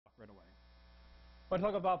I want to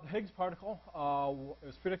talk about the Higgs particle. It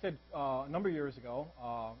was predicted a number of years ago,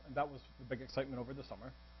 and that was the big excitement over the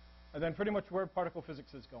summer. And then pretty much where particle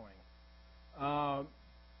physics is going.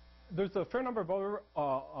 There's a fair number of other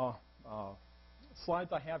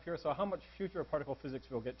slides I have here, so how much future particle physics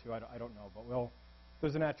we'll get to, I don't know, but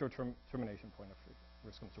there's a natural termination point if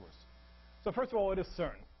worse comes to worse. So first of all, it is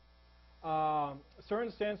CERN.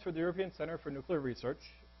 CERN stands for the European Center for Nuclear Research.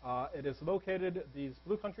 It is located, these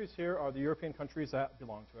blue countries here are the European countries that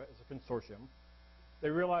belong to it. It's a consortium. They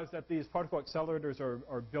realize that these particle accelerators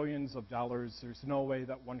are billions of dollars. There's no way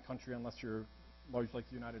that one country, unless you're large like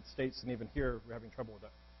the United States, and even here we're having trouble with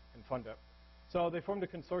it, can fund it. So they formed a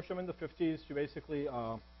consortium in the 50s to basically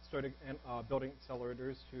start building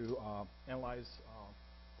accelerators to analyze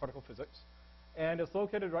particle physics. And it's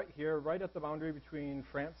located right here, right at the boundary between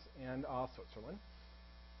France and Switzerland.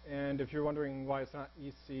 And if you're wondering why it's not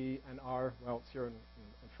EC and R, well, it's here in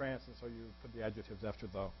France, and so you put the adjectives after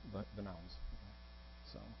the nouns.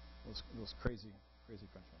 Okay. So those crazy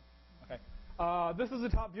Frenchmen. Okay. This is the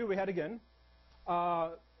top view we had again.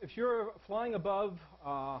 If you're flying above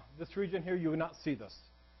this region here, you would not see this.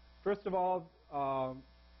 First of all,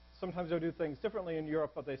 sometimes they'll do things differently in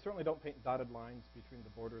Europe, but they certainly don't paint dotted lines between the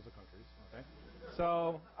borders of countries. Okay?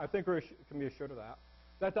 So I think we can be assured of that.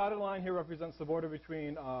 That dotted line here represents the border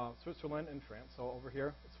between Switzerland and France. So over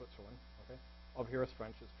here, it's Switzerland. Okay? Over here is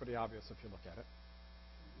French. It's pretty obvious if you look at it.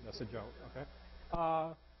 That's a joke. Okay?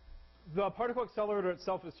 The particle accelerator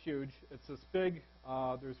itself is huge. It's this big.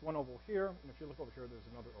 There's one oval here, and if you look over here, there's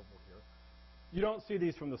another oval here. You don't see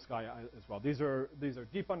these from the sky as well. These are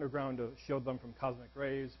deep underground to shield them from cosmic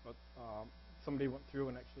rays, but somebody went through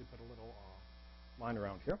and actually put a little line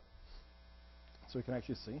around here, so you can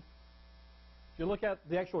actually see. If you look at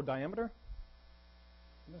the actual diameter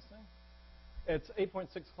in this thing, it's 8.6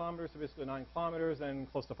 kilometers, so basically 9 kilometers, and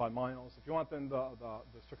close to 5 miles. If you want then the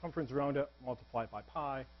circumference around it, multiply it by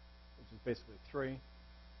pi, which is basically 3,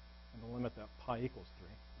 and the limit that pi equals 3.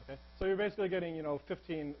 Okay, so you're basically getting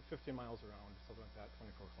 15 miles around, something like that,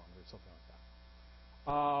 24 kilometers, something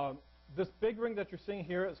like that. This big ring that you're seeing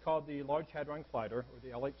here is called the Large Hadron Collider, or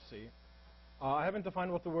the LHC. I haven't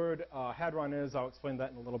defined what the word hadron is. I'll explain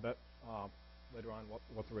that in a little bit later on,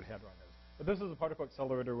 what the word hadron is. But this is a particle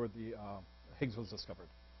accelerator where the Higgs was discovered.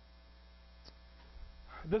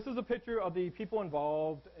 This is a picture of the people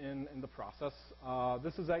involved in the process.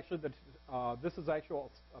 This is actually a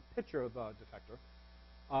picture of the detector.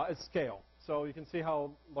 It's scale, so you can see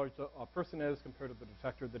how large a person is compared to the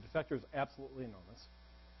detector. The detector is absolutely enormous,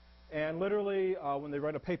 and literally, when they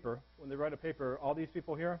write a paper, all these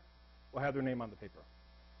people here will have their name on the paper.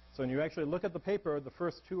 So when you actually look at the paper, the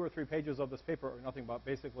first 2 or 3 pages of this paper are nothing but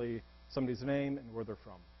basically somebody's name and where they're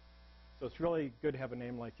from. So it's really good to have a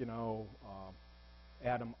name like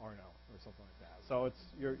Adam Arno or something like that. So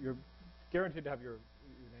you're guaranteed to have your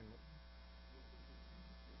name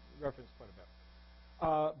referenced quite a bit.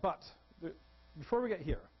 But before we get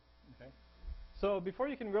here, okay, so before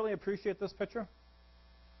you can really appreciate this picture,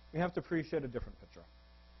 you have to appreciate a different picture.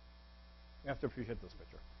 You have to appreciate this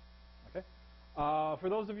picture. Okay? For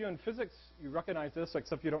those of you in physics, you recognize this,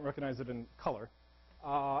 except you don't recognize it in color.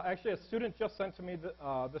 Actually, a student just sent to me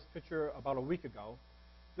this picture about a week ago.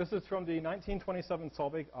 This is from the 1927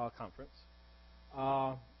 Solvay conference.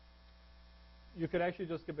 You could actually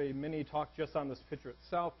just give a mini talk just on this picture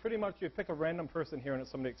itself. Pretty much you pick a random person here and it's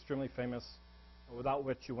somebody extremely famous, without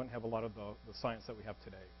which you wouldn't have a lot of the science that we have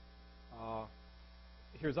today.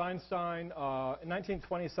 Here's Einstein. In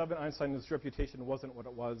 1927, Einstein's reputation wasn't what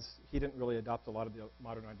it was. He didn't really adopt a lot of the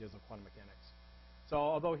modern ideas of quantum mechanics. So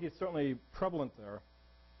although he's certainly prevalent there,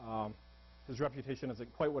 his reputation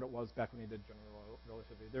isn't quite what it was back when he did general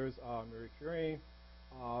relativity. There's Marie Curie.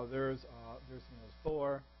 There's Niels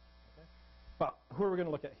Bohr. Okay? But who are we going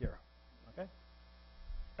to look at here? Okay?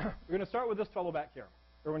 We're going to start with this fellow back here,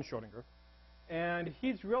 Erwin Schrödinger. And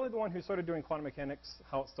he's really the one who started doing quantum mechanics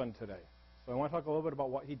how it's done today. So I want to talk a little bit about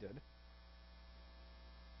what he did.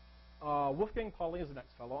 Wolfgang Pauli is the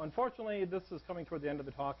next fellow. Unfortunately, this is coming toward the end of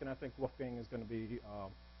the talk, and I think Wolfgang is going to be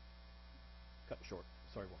cut short.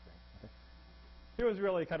 Sorry, Wolfgang. Okay. He was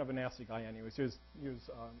really kind of a nasty guy anyways. He was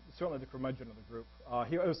certainly the curmudgeon of the group.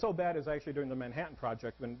 It was so bad as actually during the Manhattan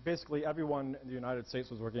Project, when basically everyone in the United States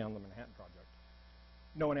was working on the Manhattan Project.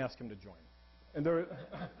 No one asked him to join. And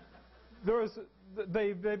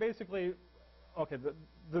they basically, okay,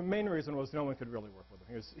 the main reason was no one could really work with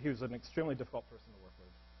him. He was an extremely difficult person to work with.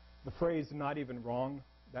 The phrase "not even wrong,"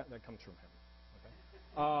 that comes from him.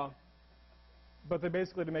 Okay? But they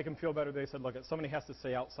basically, to make him feel better, they said, look, somebody has to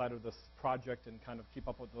stay outside of this project and kind of keep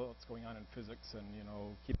up with what's going on in physics and,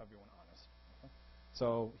 keep everyone honest. Okay?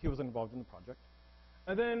 So he was involved in the project.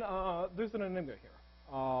 And then there's an enigma here,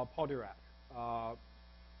 Paul Dirac.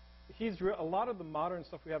 A lot of the modern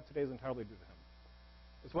stuff we have today is entirely due to him.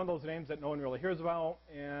 It's one of those names that no one really hears about,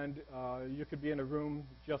 and you could be in a room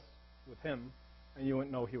just with him, and you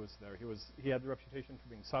wouldn't know he was there. He had the reputation for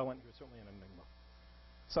being silent. He was certainly an enigma.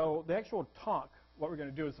 So the actual talk, what we're going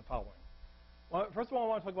to do is the following. Well, first of all, I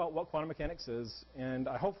want to talk about what quantum mechanics is, and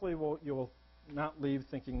hopefully you will not leave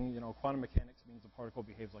thinking, quantum mechanics means a particle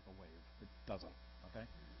behaves like a wave. It doesn't, okay?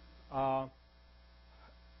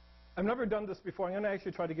 I've never done this before. I'm going to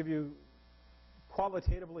actually try to give you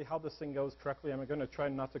qualitatively how this thing goes correctly. I'm going to try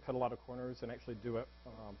not to cut a lot of corners and actually do it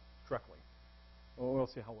correctly. We'll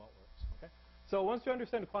see how well it works, okay? So once you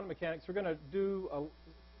understand quantum mechanics, we're going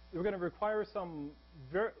to require some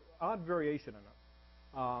odd variation in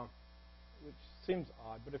it, which seems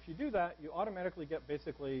odd. But if you do that, you automatically get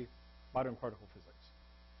basically modern particle physics.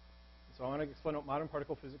 So I want to explain what modern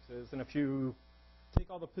particle physics is. And if you take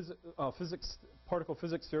all the particle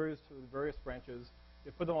physics theories to the various branches,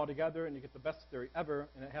 you put them all together, and you get the best theory ever.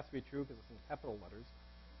 And it has to be true because it's in capital letters.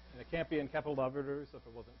 And it can't be in capital letters if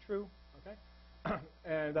it wasn't true, okay?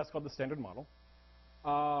 And that's called the standard model.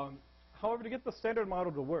 However, to get the standard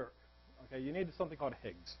model to work, okay, you need something called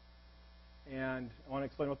Higgs. And I want to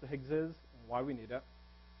explain what the Higgs is and why we need it.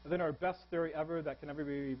 And then our best theory ever that can never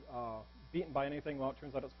be beaten by anything, well, it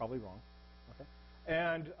turns out it's probably wrong. Okay?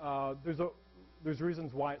 And there's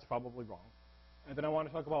reasons why it's probably wrong. And then I want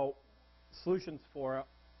to talk about solutions for it.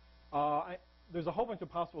 There's a whole bunch of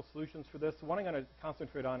possible solutions for this. The one I'm going to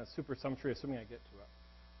concentrate on is supersymmetry, assuming I get to it.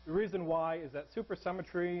 The reason why is that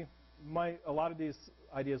supersymmetry a lot of these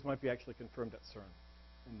ideas might be actually confirmed at CERN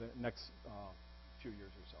in the next few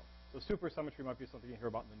years or so. So supersymmetry might be something you hear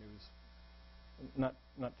about in the news,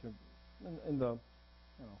 in the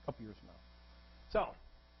couple years from now. So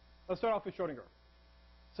let's start off with Schrodinger.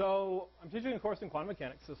 So I'm teaching a course in quantum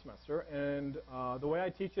mechanics this semester, and the way I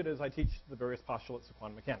teach it is I teach the various postulates of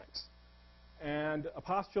quantum mechanics. And a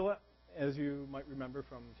postulate, as you might remember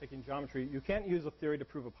from taking geometry, you can't use a theory to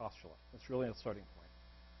prove a postulate. That's really a starting point.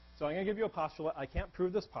 So I'm going to give you a postulate. I can't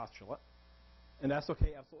prove this postulate, and that's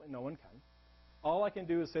okay. Absolutely no one can. All I can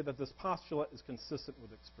do is say that this postulate is consistent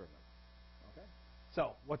with the experiment. Okay?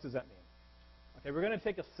 So what does that mean? Okay, we're going to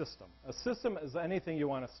take a system. A system is anything you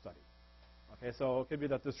want to study. Okay, so it could be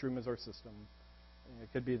that this room is our system. And it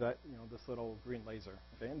could be that this little green laser.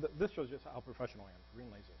 Okay, and this shows just how professional I am.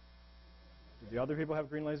 Green laser. Did the other people have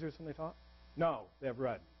green lasers when they taught? No, they have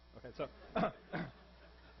red. Okay, so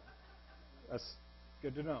that's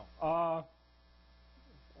good to know.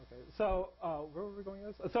 Okay, so where were we going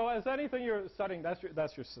with this? So as anything you're studying, that's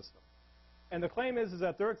your system. And the claim is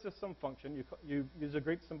that there exists some function. You use a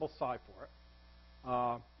Greek symbol psi for it.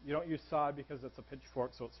 You don't use psi because it's a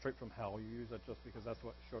pitchfork, so it's straight from hell. You use it just because that's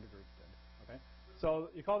what Schrodinger did. Okay, so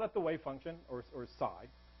you call that the wave function, or psi.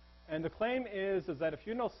 And the claim is that if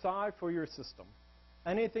you know psi for your system,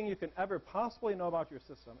 anything you can ever possibly know about your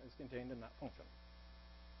system is contained in that function.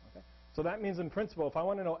 Okay, so that means in principle, if I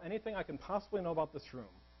want to know anything I can possibly know about this room,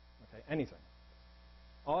 okay, anything,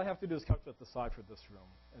 all I have to do is calculate the psi for this room,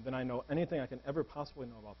 and then I know anything I can ever possibly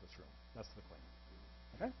know about this room. That's the claim.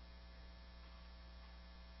 Okay?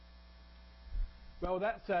 Well, with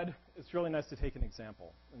that said, it's really nice to take an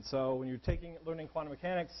example. And so when you're learning quantum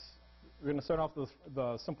mechanics, we're going to start off with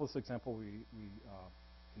the simplest example we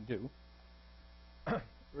can do.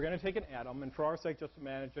 We're going to take an atom, and for our sake, just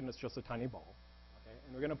imagine it's just a tiny ball. Okay?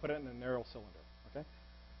 And we're going to put it in a narrow cylinder. Okay?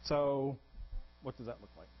 So what does that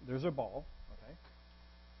look like? There's a ball. Okay?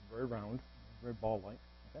 Very round, very ball-like.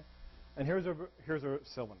 Okay? And here's a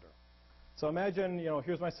cylinder. So imagine,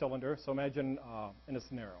 here's my cylinder. So imagine, and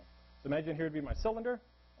it's narrow. So imagine here would be my cylinder.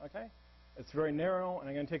 Okay? It's very narrow, and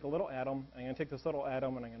I'm going to take a little atom. I'm going to take this little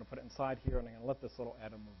atom, and I'm going to put it inside here, and I'm going to let this little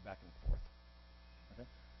atom move back and forth. Okay?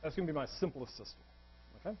 That's going to be my simplest system.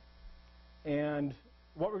 Okay? And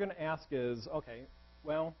what we're going to ask is, okay,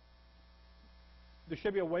 well, there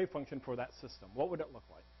should be a wave function for that system. What would it look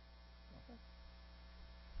like? Okay.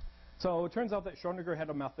 So it turns out that Schrodinger had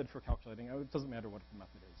a method for calculating. It doesn't matter what the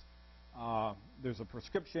method is. There's a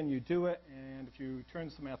prescription. You do it, and if you turn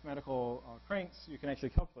some mathematical cranks, you can actually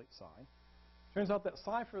calculate psi. Turns out that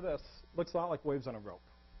psi for this looks a lot like waves on a rope.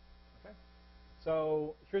 Okay?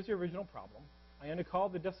 So here's the original problem. I'm going to call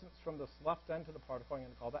the distance from this left end to the particle, I'm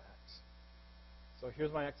going to call that x. So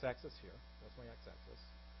here's my x-axis here. That's my x-axis.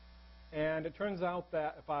 And it turns out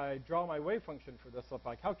that if I draw my wave function for this, if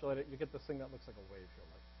I calculate it, you get this thing that looks like a wave here,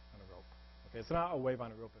 like on a rope. Okay, it's not a wave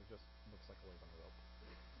on a rope, it just looks like a wave on a rope.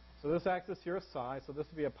 So this axis here is psi, so this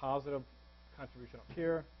would be a positive contribution up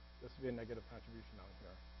here. This would be a negative contribution down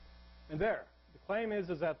here. And there, The claim is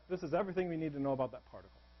that this is everything we need to know about that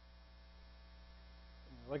particle.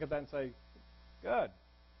 And you look at that and say, good.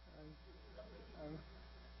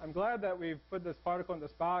 I'm glad that we've put this particle in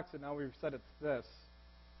this box, and now we've said it's this,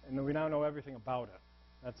 and we now know everything about it.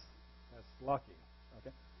 That's lucky. Okay.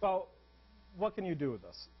 Well, what can you do with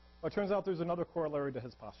this? Well, it turns out there's another corollary to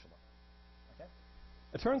his postulate. Okay.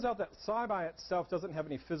 It turns out that psi by itself doesn't have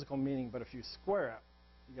any physical meaning, but if you square it,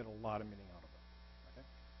 you get a lot of meaning out of it. Okay.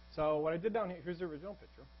 So what I did down here, here's the original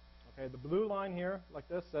picture. Okay. The blue line here, like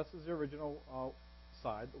this is the original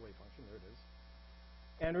side, the wave function. There it is.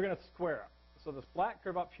 And we're going to square it. So this black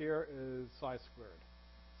curve up here is psi squared.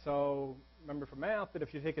 So remember from math that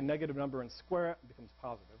if you take a negative number and square it, it becomes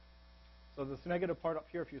positive. So this negative part up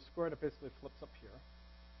here, if you square it, it basically flips up here.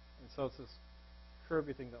 And so it's this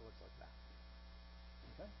curvy thing that looks like that.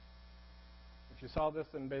 Okay? If you saw this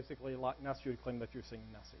in basically Loch Ness, you would claim that you're seeing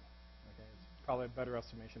Nessie. Okay? It's probably a better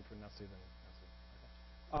estimation for Nessie than Nessie.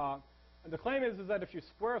 Okay? And the claim is that if you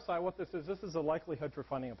square psi, what this is a likelihood for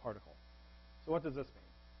finding a particle. So what does this mean?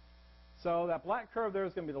 So that black curve there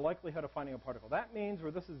is going to be the likelihood of finding a particle. That means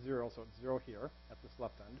where this is 0, so it's 0 here at this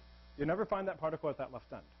left end, you never find that particle at that left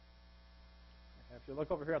end. Okay, if you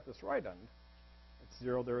look over here at this right end, it's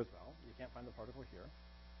 0 there as well. You can't find the particle here.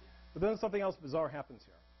 But then something else bizarre happens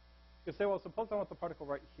here. You say, well, suppose I want the particle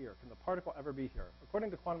right here. Can the particle ever be here?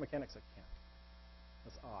 According to quantum mechanics, it can't.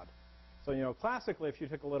 That's odd. So, classically, if you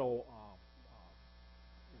took a little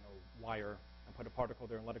wire and put a particle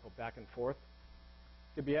there and let it go back and forth,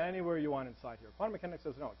 it could be anywhere you want inside here. Quantum mechanics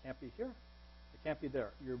says, no, it can't be here. It can't be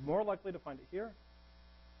there. You're more likely to find it here,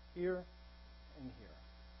 here, and here.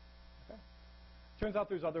 Okay? Turns out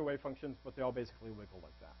there's other wave functions, but they all basically wiggle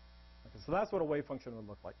like that. Okay, so that's what a wave function would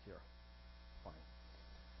look like here. Fine.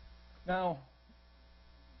 Now,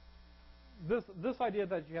 this idea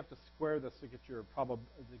that you have to square this to get your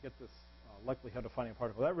likelihood of finding a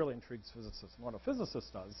particle, that really intrigues physicists. And what a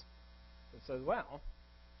physicist does, it says, well,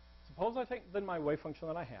 suppose I take then my wave function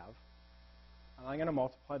that I have, and I'm going to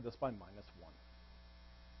multiply this by -1.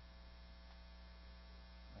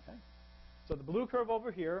 Okay? So the blue curve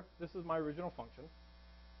over here, this is my original function.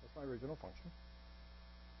 That's my original function.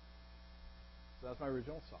 So that's my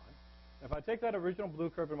original psi. If I take that original blue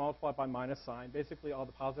curve and multiply it by minus sign, basically all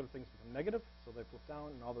the positive things become negative, so they flip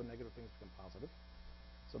down, and all the negative things become positive.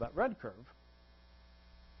 So that red curve,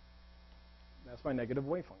 that's my negative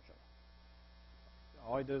wave function.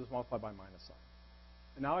 All I did is multiply by minus sign.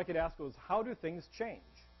 And now I could ask, how do things change?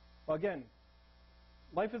 Well, again,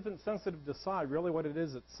 life isn't sensitive to psi. Really what it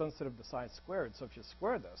is, it's sensitive to psi squared. So if you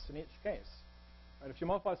square this in each case, right, if you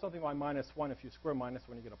multiply something by -1, if you square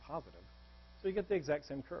 -1, you get a positive. So you get the exact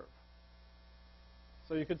same curve.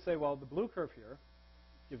 So you could say, well, the blue curve here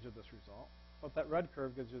gives you this result, but that red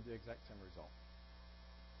curve gives you the exact same result.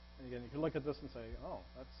 And again, you can look at this and say, oh,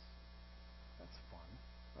 that's fun.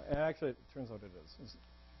 And actually, it turns out it is.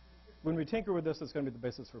 When we tinker with this, it's going to be the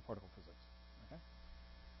basis for particle physics. Okay?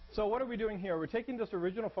 So what are we doing here? We're taking this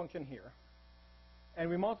original function here, and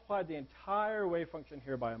we multiplied the entire wave function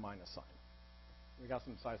here by a minus sign. We got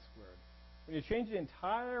some psi squared. When you change the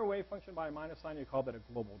entire wave function by a minus sign, you call that a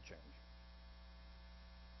global change.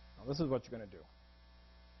 Now, this is what you're going to do.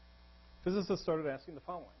 Physicists started asking the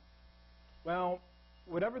following. Well,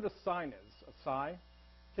 whatever the sign is of psi,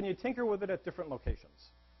 can you tinker with it at different locations?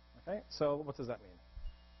 Okay, so what does that mean?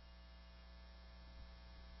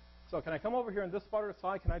 So can I come over here in this spot of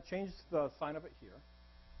psi, can I change the sign of it here?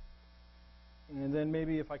 And then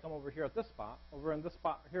maybe if I come over here at this spot, over in this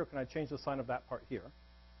spot here, can I change the sign of that part here?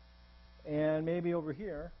 And maybe over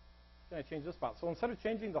here, can I change this spot? So instead of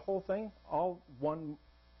changing the whole thing,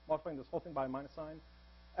 multiplying this whole thing by a minus sign,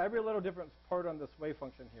 every little different part on this wave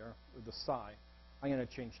function here, with the psi, I'm going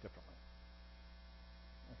to change differently.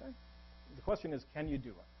 Okay? The question is, can you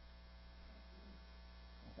do it?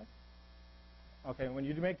 Okay? Okay, when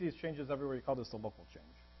you make these changes everywhere, you call this the local change.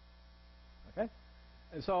 Okay?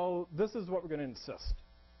 And so this is what we're going to insist.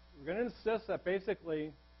 We're going to insist that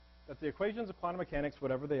basically that the equations of quantum mechanics,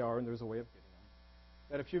 whatever they are, and there's a way of getting them,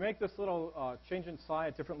 that if you make this little change in psi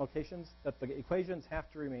at different locations, that the equations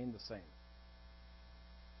have to remain the same.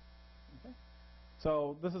 Okay?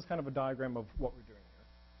 So this is kind of a diagram of what we're doing here.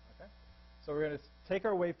 Okay? So we're going to take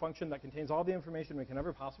our wave function that contains all the information we can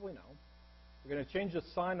ever possibly know. We're going to change the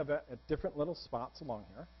sign of it at different little spots along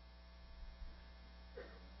here.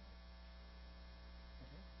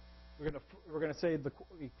 Okay. We're going to say the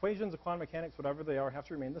equations of quantum mechanics, whatever they are, have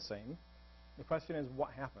to remain the same. The question is,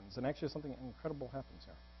 what happens? And actually, something incredible happens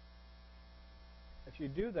here. If you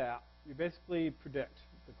do that, you basically predict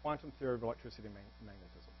the quantum theory of electricity and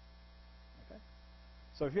magnetism. Okay?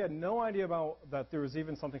 So if you had no idea about that there was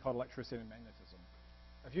even something called electricity and magnetism,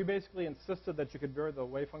 If you basically insisted that you could vary the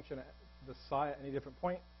wave function at the psi at any different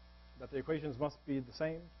point, that the equations must be the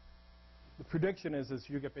same, the prediction is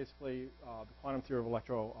you get basically the quantum theory of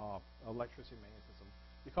electricity and magnetism.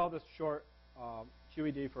 You call this short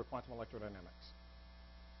QED for quantum electrodynamics.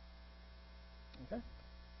 Okay?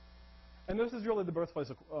 And this is really the birthplace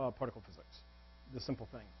of particle physics, the simple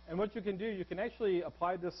thing. And what you can do, you can actually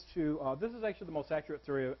apply this to, this is actually the most accurate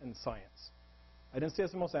theory in science. I didn't say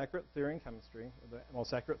it's the most accurate theory in chemistry, or the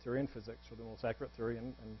most accurate theory in physics, or the most accurate theory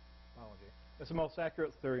in biology. It's the most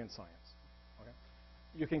accurate theory in science. Okay?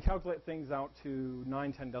 You can calculate things out to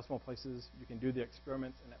 9, 10 decimal places. You can do the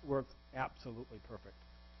experiments, and it works absolutely perfect.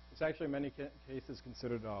 It's actually in many cases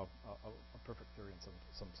considered a perfect theory in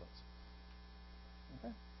some sense.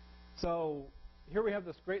 Okay? So here we have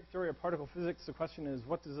this great theory of particle physics. The question is,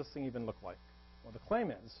 what does this thing even look like? Well, the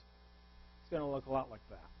claim is it's going to look a lot like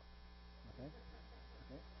that. Okay?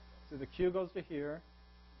 Okay? So the Q goes to here.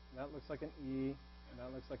 That looks like an E, and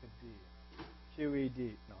that looks like a D.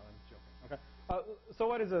 QED. No, I'm joking. Okay. So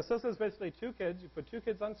what is this? This is basically two kids. You put two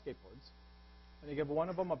kids on skateboards, and you give one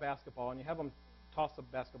of them a basketball, and you have them toss the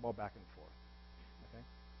basketball back and forth. Okay?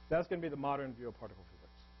 That's going to be the modern view of particle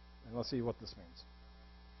physics. And let's see what this means.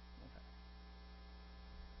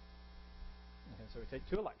 Okay, so we take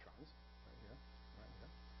two electrons, right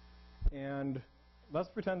here, and let's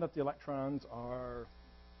pretend that the electrons are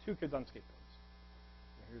two kids on skateboards.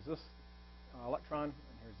 So here's this electron,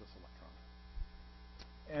 and here's this electron.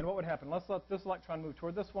 And what would happen? Let's let this electron move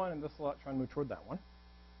toward this one, and this electron move toward that one.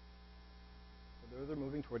 So they're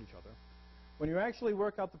moving toward each other. When you actually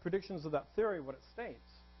work out the predictions of that theory, what it states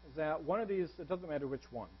is that one of these, it doesn't matter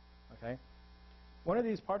which one, okay? One of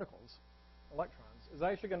these particles, electrons, is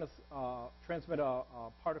actually going to transmit a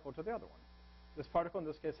particle to the other one. This particle in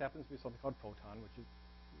this case happens to be something called photon, which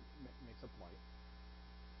makes up light.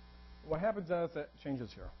 What happens is it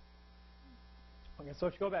changes here. Okay, so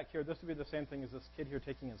if you go back here, this would be the same thing as this kid here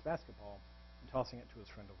taking his basketball and tossing it to his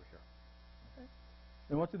friend over here. Okay?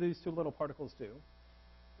 And what do these two little particles do?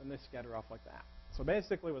 Then they scatter off like that. So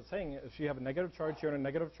basically what it's saying is you have a negative charge here and a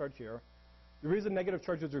negative charge here. The reason negative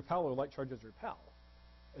charges repel or light charges repel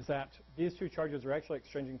is that these two charges are actually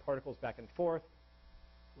exchanging particles back and forth.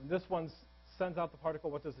 When this one sends out the particle,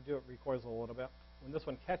 what does it do? It recoils a little bit. When this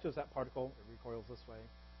one catches that particle, it recoils this way.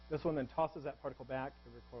 This one then tosses that particle back,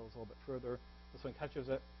 it recoils a little bit further. This one catches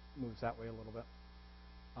it, moves that way a little bit.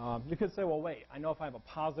 You could say, well, wait, I know if I have a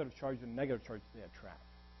positive charge and a negative charge, they attract.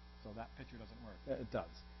 So that picture doesn't work. It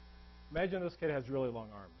does. Imagine this kid has really long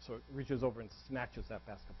arms, so it reaches over and snatches that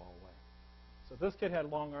basketball away. So if this kid had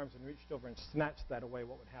long arms and reached over and snatched that away,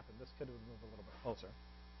 what would happen? This kid would move a little bit closer.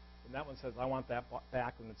 And that one says, I want that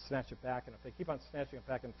back, and then snatch it back. And if they keep on snatching it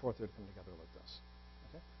back and forth, it would come together like this.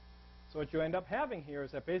 Okay? So what you end up having here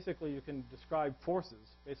is that basically you can describe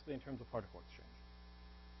forces basically in terms of particle exchange.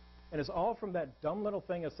 And it's all from that dumb little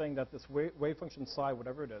thing of saying that this wave function psi,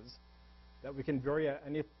 whatever it is, that we can vary at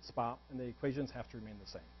any spot, and the equations have to remain the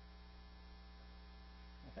same.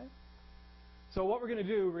 Okay? So what we're going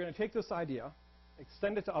to do, we're going to take this idea,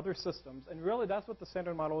 extend it to other systems, and really that's what the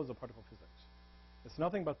standard model is of particle physics. It's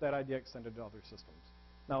nothing but that idea extended to other systems.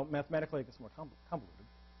 Now, mathematically, it gets more convoluted.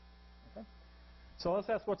 Okay? So let's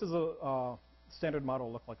ask, what does a standard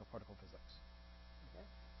model look like of particle physics? Okay?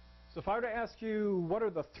 So if I were to ask you, what are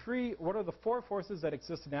the four forces that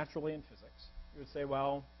exist naturally in physics? You would say,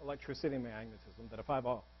 well, electricity and magnetism, that if I have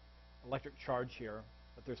an electric charge here,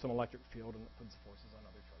 that there's some electric field and it puts forces on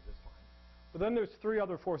other charges, fine. But then there's three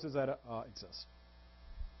other forces that exist.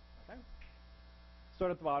 Okay?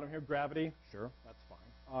 Start at the bottom here, gravity. Sure, that's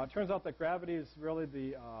fine. It turns out that gravity is really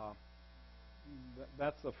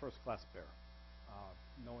that's the first-class bear.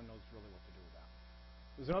 No one knows really what to do with that.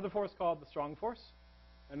 There's another force called the strong force,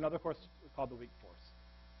 and another force called the weak force.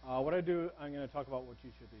 What I do, I'm going to talk about what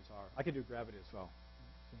each of these are. I could do gravity as well.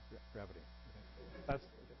 Gravity. Okay.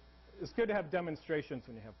 It's good to have demonstrations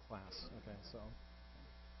when you have class. Okay,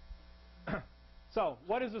 so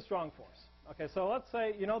what is a strong force? Okay, so let's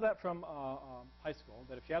say you know that from high school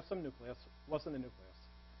that if you have some nucleus, what's in the nucleus?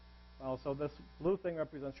 Well, so this blue thing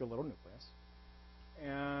represents your little nucleus,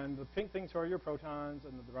 and the pink things are your protons,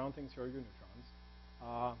 and the brown things are your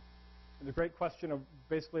neutrons. And the great question of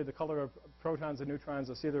basically the color of protons and neutrons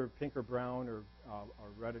is either pink or brown or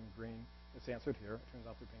red and green. It's answered here. It turns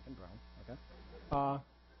out they're pink and brown. Okay.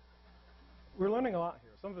 We're learning a lot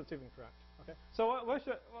here. Some of it's even correct. Okay. So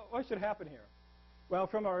what should happen here? Well,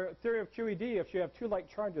 from our theory of QED, if you have two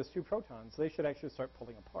like charges, two protons, they should actually start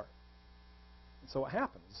pulling apart. And so what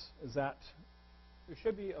happens is that there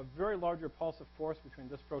should be a very large repulsive force between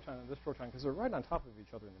this proton and this proton because they're right on top of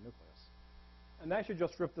each other in the nucleus. And that should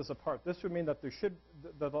just rip this apart. This would mean that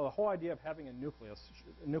the whole idea of having a nucleus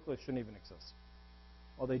shouldn't even exist.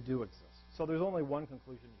 Well, they do exist. So there's only one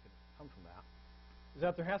conclusion you can come from that, is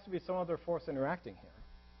that there has to be some other force interacting here.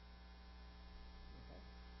 Okay.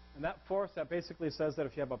 And that force that basically says that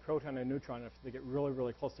if you have a proton and a neutron, if they get really,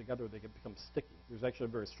 really close together, they can become sticky. There's actually a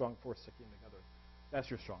very strong force sticking together. That's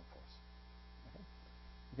your strong force. Okay.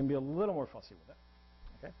 You can be a little more fussy with it.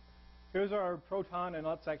 Okay. Here's our proton, and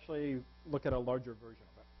let's actually look at a larger version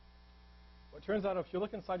of it. Well, it turns out if you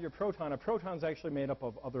look inside your proton, a proton is actually made up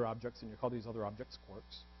of other objects, and you call these other objects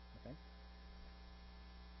quarks. Okay?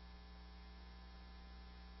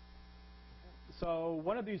 So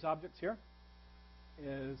one of these objects here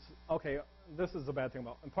is, okay, this is the bad thing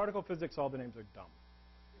about, in particle physics, all the names are dumb.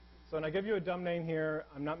 So when I give you a dumb name here,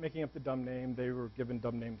 I'm not making up the dumb name. They were given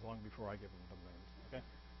dumb names long before I gave them dumb names. Okay?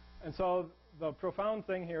 And so the profound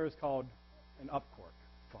thing here is called an up quark.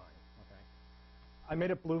 Fine. Okay. I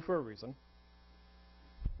made it blue for a reason.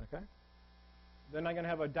 Okay. Then I'm going to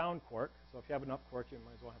have a down quark. So if you have an up quark, you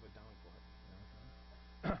might as well have a down quark.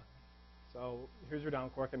 Okay. So here's your down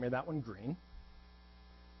quark. I made that one green.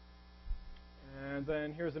 And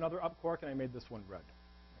then here's another up quark, and I made this one red.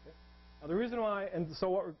 Okay. Now the reason why, and so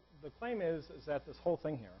what the claim is that this whole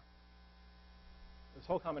thing here, this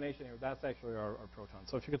whole combination here, that's actually our proton.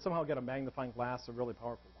 So if you could somehow get a magnifying glass, a really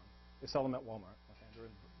powerful one, they sell them at Walmart. Okay, they're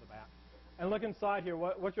in the back. And look inside here.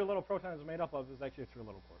 What your little proton is made up of is actually 3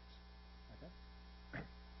 little quarks. Okay.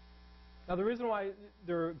 Now the reason why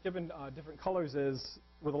they're given different colors is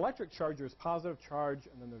with electric charge, there's positive charge,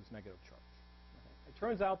 and then there's negative charge. Okay. It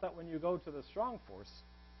turns out that when you go to the strong force,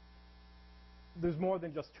 there's more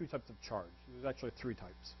than just 2 types of charge. There's actually 3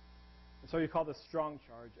 types. And so you call this strong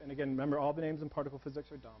charge. And again, remember, all the names in particle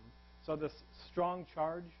physics are dumb. So this strong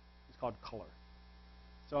charge is called color.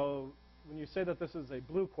 So when you say that this is a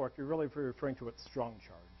blue quark, you're really referring to its strong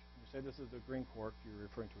charge. When you say this is a green quark, you're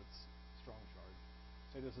referring to its strong charge.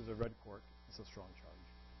 Say this is a red quark, it's a strong charge.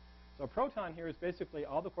 So a proton here is basically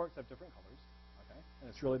all the quarks have different colors, okay?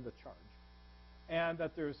 And it's really the charge. And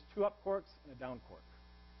that there's 2 up quarks and a down quark.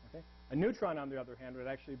 Okay? A neutron, on the other hand, would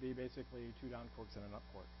actually be basically 2 down quarks and an up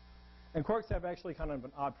quark. And quarks have actually kind of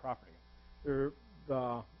an odd property. Let's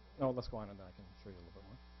go on and then I can show you a little bit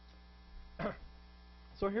more.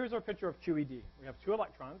 So here's our picture of QED. We have 2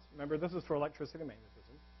 electrons. Remember, this is for electricity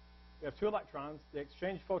magnetism. We have 2 electrons. They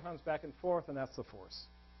exchange photons back and forth, and that's the force.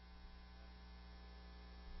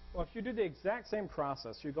 Well, if you do the exact same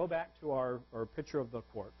process, you go back to our picture of the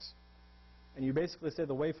quarks, and you basically say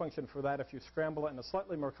the wave function for that, if you scramble it in a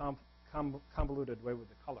slightly more convoluted way with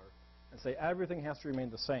the color, and say everything has to remain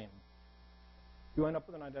the same, you end up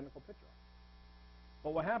with an identical picture.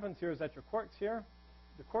 But what happens here is that your quarks here,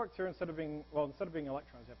 the quarks here, instead of being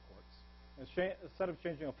electrons, you have quarks. Instead of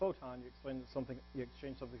changing a photon, you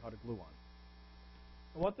exchange something called a gluon.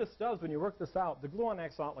 And what this does, when you work this out, the gluon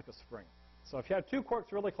acts out like a spring. So if you have 2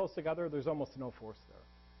 quarks really close together, there's almost no force there.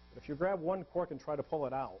 But if you grab one quark and try to pull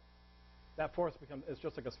it out, that force is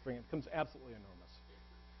just like a spring. It becomes absolutely enormous.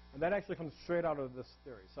 And that actually comes straight out of this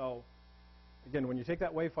theory. So again, when you take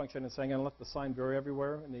that wave function and saying, I'm going to let the sign vary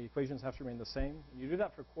everywhere, and the equations have to remain the same, and you do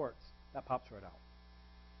that for quarks, that pops right out.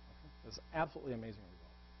 Okay? It's an absolutely amazing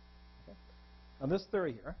result. Okay? Now this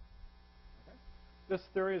theory here, okay? This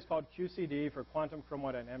theory is called QCD for quantum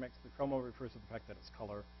chromodynamics. The chromo refers to the fact that it's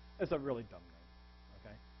color. It's a really dumb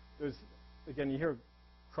name. Okay? Again, you hear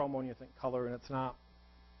chromo and you think color, and it's not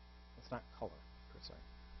color, per se.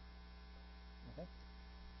 Okay?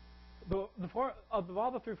 Of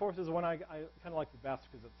all the 3 forces, the one I kind of like the best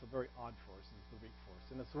because it's a very odd force, is the weak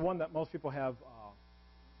force. And it's the one that most people have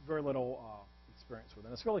very little experience with.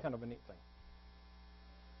 And it's really kind of a neat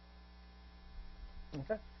thing.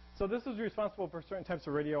 Okay? So this is responsible for certain types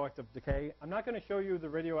of radioactive decay. I'm not going to show you the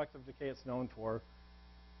radioactive decay it's known for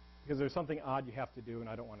because there's something odd you have to do, and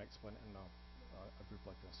I don't want to explain it in a group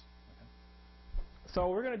like this. Okay? So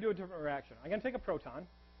we're going to do a different reaction. I'm going to take a proton,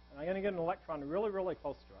 and I'm going to get an electron really, really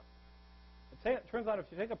close to it. It turns out if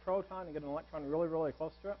you take a proton and get an electron really, really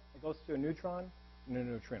close to it, it goes to a neutron and a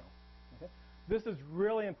neutrino. Okay? This is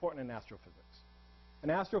really important in astrophysics.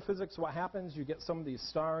 In astrophysics, what happens, you get some of these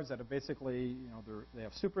stars that are basically, they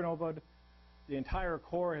have supernovaed. The entire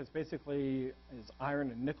core is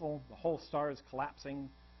iron and nickel. The whole star is collapsing.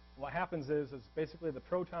 What happens is basically the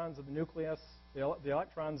protons of the nucleus, the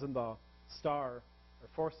electrons in the star are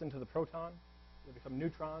forced into the proton. They become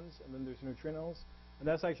neutrons, and then there's neutrinos. And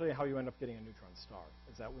that's actually how you end up getting a neutron star,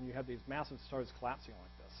 is that when you have these massive stars collapsing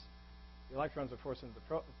like this, the electrons are forced into the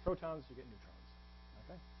protons, you get neutrons.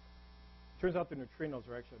 Okay? Turns out the neutrinos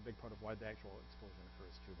are actually a big part of why the actual explosion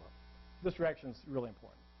occurs, too. But this reaction is really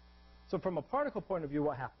important. So from a particle point of view,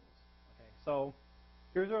 what happens? Okay, so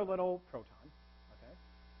here's our little proton.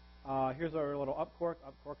 Okay, here's our little up quark,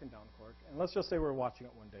 and down quark. And let's just say we're watching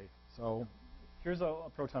it one day. So here's a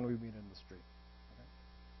proton we meet in the street. Okay?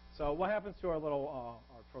 So what happens to our little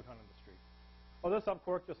our proton in the street? Well, this up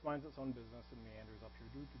quark just minds its own business and meanders up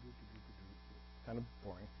here. Kind of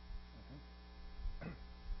boring. Okay?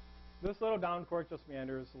 This little down quark just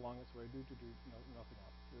meanders along its way. Nothing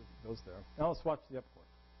else. It goes there. Now let's watch the up quark.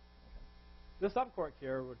 Okay? This up quark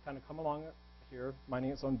here would kind of come along here,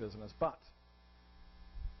 minding its own business, but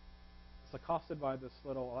it's accosted by this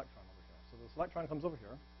little electron over here. So this electron comes over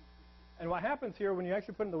here. And what happens here when you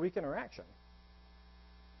actually put in the weak interaction,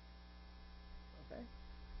 okay,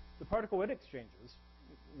 the particle-wave exchanges.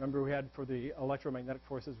 Remember, we had for the electromagnetic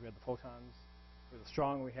forces, we had the photons. For the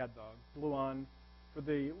strong, we had the gluon. For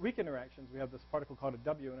the weak interactions, we have this particle called a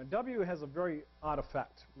W. And a W has a very odd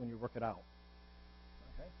effect when you work it out.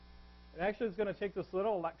 Okay? It actually is going to take this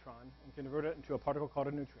little electron and convert it into a particle called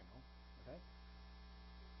a neutrino. Okay?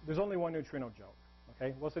 There's only one neutrino joke.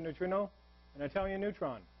 Okay? What's a neutrino? An Italian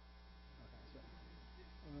neutron.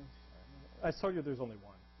 Okay, I told you there's only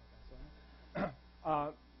one.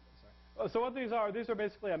 Okay, so what these are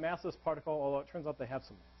basically a massless particle, although it turns out they have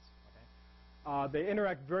some mass. They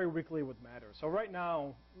interact very weakly with matter. So right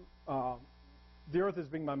now, the Earth is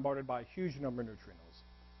being bombarded by a huge number of neutrinos.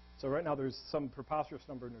 So right now there's some preposterous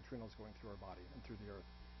number of neutrinos going through our body and through the Earth.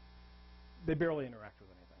 They barely interact with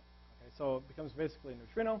anything. Okay? So it becomes basically a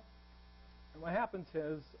neutrino. And what happens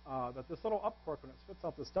is that this little up quark, when it spits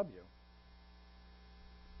out this W,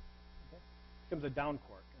 okay, becomes a down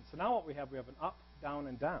quark. And so now what we have an up, down,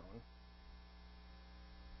 and down.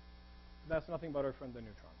 That's nothing but our friend the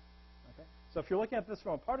neutron. Okay? So if you're looking at this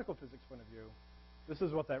from a particle physics point of view, this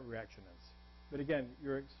is what that reaction is. But again,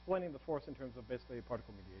 you're explaining the force in terms of basically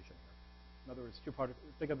particle mediation here. In other words, two particles.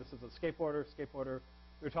 Think of this as a skateboarder.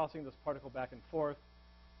 They're tossing this particle back and forth,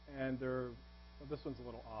 and well, this one's a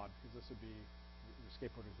little odd because this would be your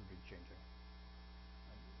skateboarders would be changing.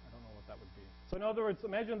 I don't know what that would be. So in other words,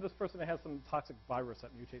 imagine this person that has some toxic virus that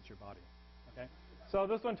mutates your body. Okay. So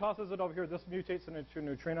this one tosses it over here. This mutates into a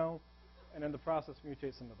neutrino, and in the process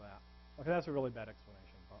mutates into that. Okay, that's a really bad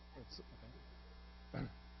explanation, but it's okay.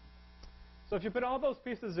 So if you put all those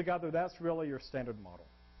pieces together, that's really your standard model.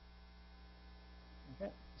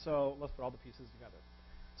 Okay, so let's put all the pieces together.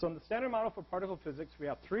 So in the standard model for particle physics, we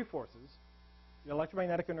have three forces: the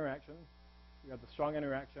electromagnetic interaction, we have the strong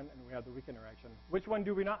interaction, and we have the weak interaction. Which one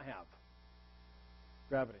do we not have?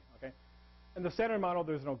 Gravity. Okay. In the standard model,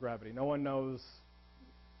 there's no gravity. No one knows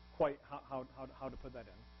quite how to put that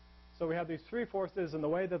in. So we have these three forces, and the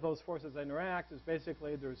way that those forces interact is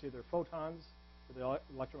basically there's either photons for the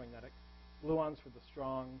electromagnetic, gluons for the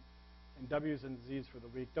strong, and W's and Z's for the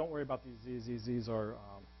weak. Don't worry about these Z's. These Z's are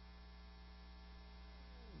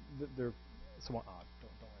they're somewhat odd.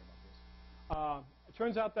 Don't worry about those. It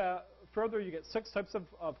turns out that further you get 6 types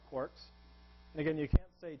of quarks. And again, you can't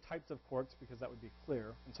say types of quarks because that would be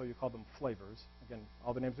clear, and so you call them flavors. Again,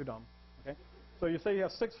 all the names are dumb. Okay? So you say you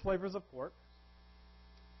have 6 flavors of quark.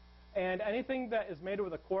 And anything that is made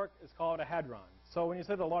with a quark is called a hadron. So when you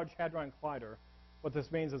say the Large Hadron Collider, what this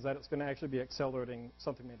means is that it's going to actually be accelerating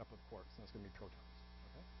something made up of quarks, and it's going to be protons.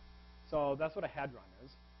 Okay? So that's what a hadron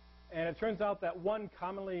is. And it turns out that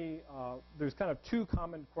there's kind of 2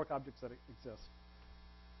 common quark objects that exist.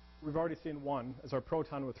 We've already seen one as our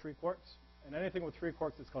proton with 3 quarks. And anything with 3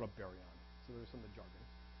 quarks is called a baryon. So there's some of the jargon.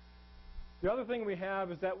 The other thing we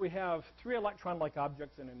have is that we have 3 electron-like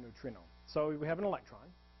objects in a neutrino. So we have an electron.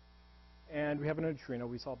 And we have a neutrino.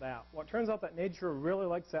 We saw that. Well, it turns out that nature really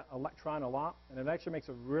likes that electron a lot, and it actually makes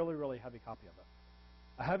a really, really heavy copy of it.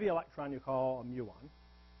 A heavy electron you call a muon,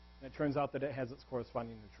 and it turns out that it has its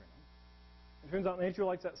corresponding neutrino. It turns out nature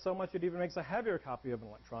likes that so much it even makes a heavier copy of an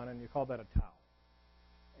electron, and you call that a tau.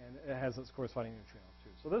 And it has its corresponding neutrino,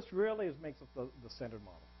 too. So this really makes up the standard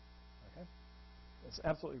model. Okay? It's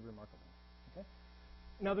absolutely remarkable. Okay?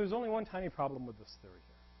 Now, there's only one tiny problem with this theory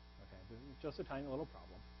here. Okay? There's just a tiny little problem.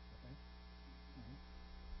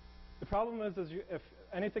 The problem is if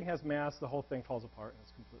anything has mass, the whole thing falls apart and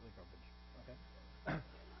it's completely garbage. Okay?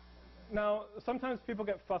 Now, sometimes people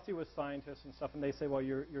get fussy with scientists and stuff, and they say, well,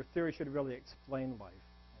 your theory should really explain life.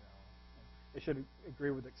 You know? It should agree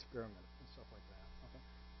with experiments and stuff like that. Okay?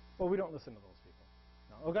 Well, we don't listen to those people.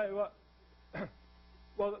 No. Okay,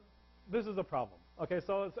 well, this is a problem. Okay,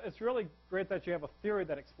 so it's really great that you have a theory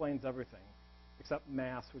that explains everything except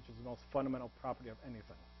mass, which is the most fundamental property of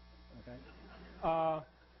anything. Okay?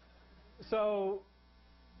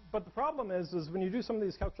 But the problem is when you do some of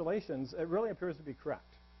these calculations, it really appears to be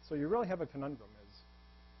correct. So you really have a conundrum.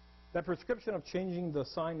 that prescription of changing the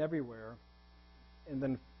sign everywhere and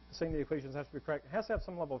then saying the equations have to be correct, it has to have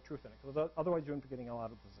some level of truth in it, because otherwise you won't be getting a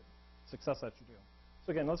lot of the success that you do.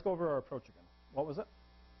 So again, let's go over our approach again. What was it?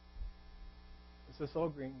 It's this little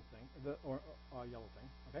green thing, or yellow thing.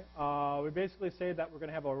 Okay. We basically say that we're going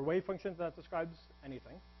to have a wave function that describes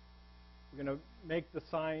anything. We're going to make the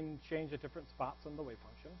sign change at different spots on the wave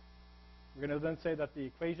function. We're going to then say that the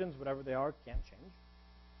equations, whatever they are, can't change.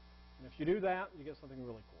 And if you do that, you get something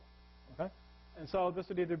really cool. Okay. And so this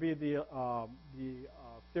would either be the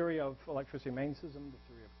theory of electricity magnetism, the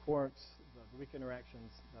theory of quarks, the weak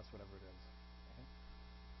interactions, that's whatever it is. Okay?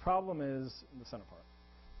 Problem is in the center part.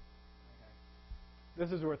 Okay?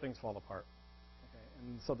 This is where things fall apart. Okay?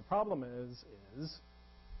 And so the problem is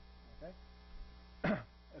okay,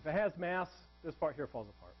 if it has mass, this part here falls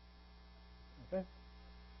apart. Okay?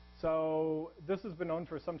 So this has been known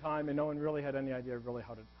for some time, and no one really had any idea really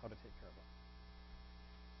how to take care of it.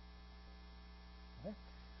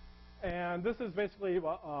 And this is basically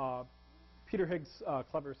what Peter Higgs'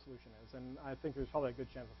 clever solution is, and I think there's probably a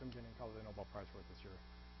good chance of him getting probably the Nobel Prize for it this year.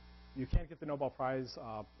 You can't get the Nobel Prize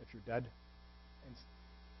if you're dead. And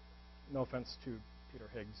no offense to Peter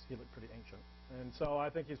Higgs, he looked pretty ancient. And so I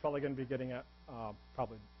think he's probably going to be getting it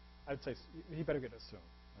probably, I'd say he better get it soon,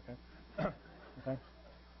 okay? Okay?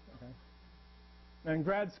 Okay. Now in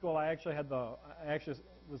grad school, I actually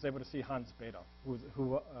was able to see Hans Bethe,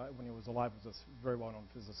 who when he was alive, was this very well-known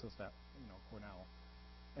physicist at Cornell,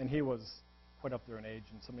 and he was quite up there in age.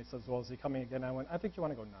 And somebody says, "Well, is he coming again?" I went, "I think you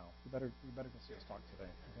want to go now. You better go see his talk today."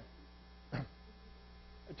 Okay.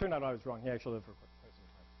 It turned out I was wrong. He actually lived for quite some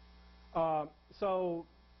time. So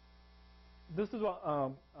this is what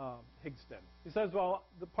Higgs did. He says, "Well,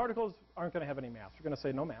 the particles aren't going to have any mass. We're going to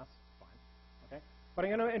say no mass. Fine. Okay." But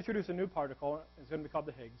I'm going to introduce a new particle. It's going to be called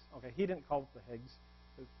the Higgs. Okay, he didn't call it the Higgs.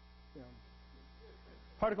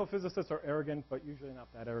 Particle physicists are arrogant, but usually not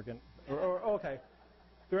that arrogant. Okay,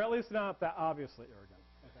 they're at least not that obviously arrogant.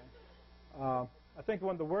 Okay, I think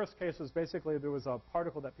one of the worst cases, basically, there was a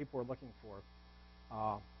particle that people were looking for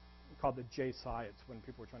called the J psi. It's when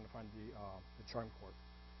people were trying to find the charm quark,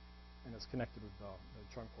 and it's connected with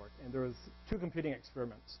the charm quark. And there was two competing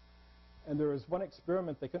experiments. And there was one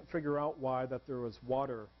experiment, they couldn't figure out why that there was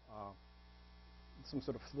water, some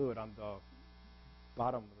sort of fluid on the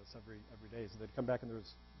bottom of this every day. So they'd come back and there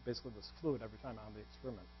was basically this fluid every time on the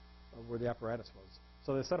experiment where the apparatus was.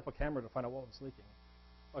 So they set up a camera to find out what was leaking.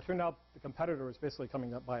 Well, it turned out the competitor was basically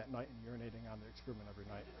coming up by at night and urinating on the experiment every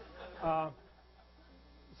night.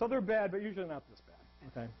 So they're bad, but usually not this bad.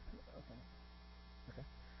 Okay.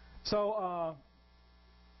 So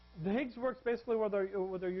the Higgs works basically with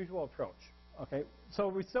their usual approach. Okay, so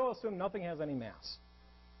we still assume nothing has any mass.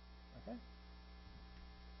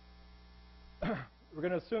 Okay, we're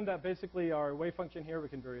going to assume that basically our wave function here we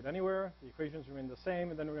can vary it anywhere. The equations remain the same,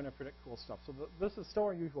 and then we're going to predict cool stuff. So this is still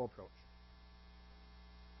our usual approach.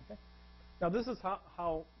 Okay, now this is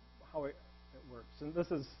how it works, and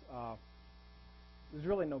this is there's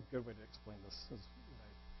really no good way to explain this, as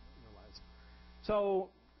I realized. So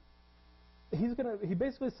he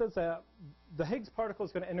basically says that the Higgs particle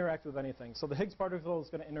is going to interact with anything. So the Higgs particle is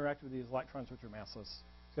going to interact with these electrons, which are massless.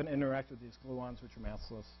 It's going to interact with these gluons, which are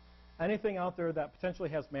massless. Anything out there that potentially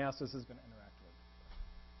has mass, this is going to interact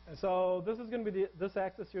with. And so this is going to be this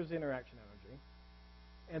axis here is the interaction energy.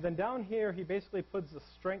 And then down here, he basically puts the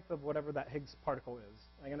strength of whatever that Higgs particle is.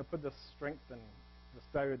 I'm going to put this strength and this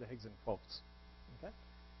value of the Higgs in quotes. Okay?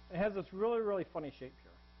 It has this really, really funny shape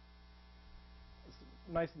here. It's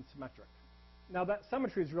nice and symmetric. Now that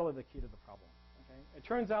symmetry is really the key to the problem. Okay? It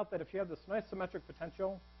turns out that if you have this nice symmetric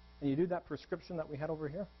potential and you do that prescription that we had over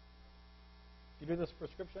here, if you do this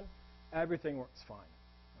prescription, everything works fine.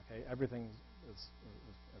 Okay? Everything is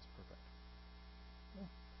perfect.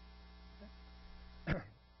 Okay?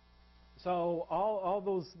 So all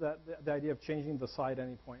those, the idea of changing the side at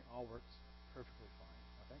any point all works perfectly fine.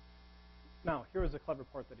 Okay? Now, here's the clever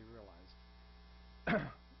part that he realized.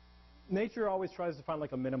 Nature always tries to find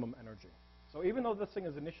like a minimum energy. So even though this thing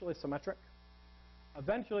is initially symmetric,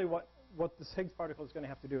 eventually what this Higgs particle is going to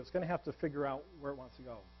have to do, it's going to have to figure out where it wants to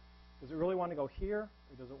go. Does it really want to go here,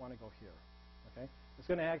 or does it want to go here? Okay? It's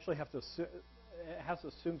going to actually have to it has to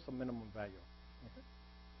assume some minimum value. Okay?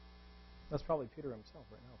 That's probably Peter himself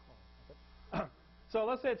right now calling. Okay? So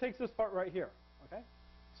let's say it takes this part right here. Okay?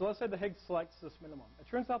 So let's say the Higgs selects this minimum. It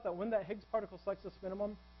turns out that when that Higgs particle selects this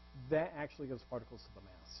minimum, that actually gives particles to the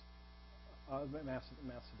mass. Mass to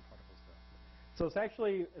the particles there. So it's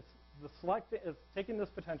actually it's taking this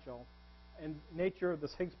potential and nature of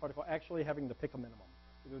this Higgs particle actually having to pick a minimum,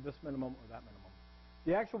 either this minimum or that minimum.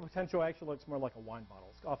 The actual potential actually looks more like a wine bottle.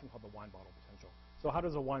 It's often called the wine bottle potential. So how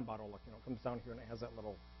does a wine bottle look? You know, it comes down here and it has that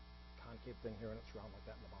little concave thing here, and it's round like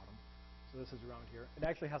that in the bottom. So this is around here. It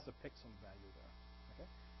actually has to pick some value there. Okay?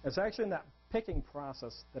 It's actually in that picking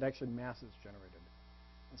process that actually mass is generated.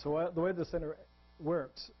 And so the way this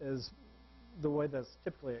works is, the way that's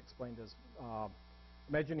typically explained is,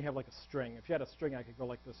 imagine you have like a string. If you had a string, I could go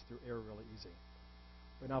like this through air really easy.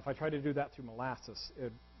 But now if I try to do that through molasses,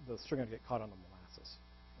 the string would get caught on the molasses.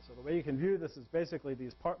 And so the way you can view this is basically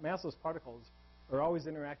these massless particles are always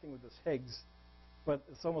interacting with this Higgs, but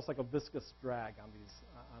it's almost like a viscous drag on these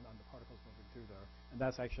on the particles moving through there, and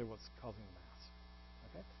that's actually what's causing the mass.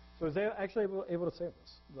 Okay, so is they actually able to save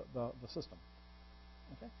this the system?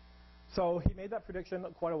 Okay, so he made that prediction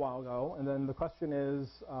quite a while ago, and then the question is,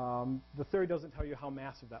 the theory doesn't tell you how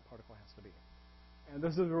massive that particle has to be, and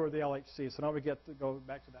this is where the LHC. So now we get to go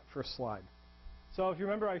back to that first slide. So if you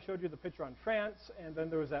remember, I showed you the picture on France, and then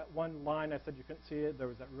there was that one line I said you couldn't see it. There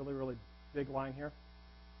was that really, really big line here.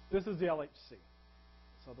 This is the LHC.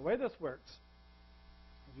 So the way this works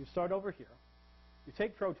is you start over here. You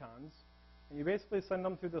take protons, and you basically send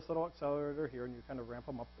them through this little accelerator here, and you kind of ramp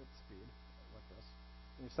them up at speed, like this.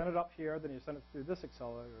 And you send it up here, then you send it through this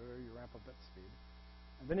accelerator, you ramp up at speed.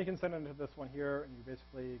 And then you can send it into this one here, and you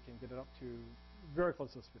basically can get it up to very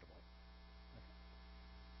close to the speed of light.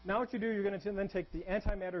 Now what you do, you're going to then take the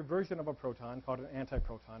antimatter version of a proton, called an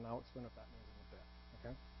antiproton. I'll explain what that means in a bit.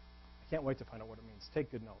 Okay? I can't wait to find out what it means. Take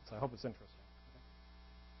good notes. I hope it's interesting. Okay?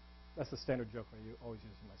 That's the standard joke I always use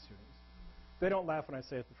with my students. They don't laugh when I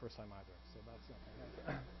say it the first time either, so that's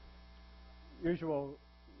okay. Usual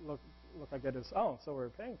look I get is, oh, so we're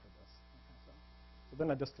paying for this. Okay, so then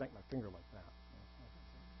I disconnect my finger like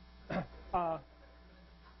that.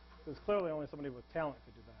 There's clearly only somebody with talent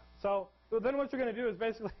could do that. So then what you're going to do is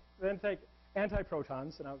basically then take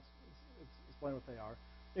antiprotons, and I'll explain what they are.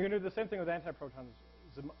 You're going to do the same thing with antiprotons,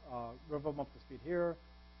 rev them up to speed here,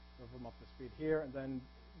 rev them up to speed here, and then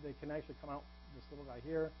they can actually come out this little guy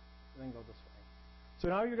here, and then go this way. So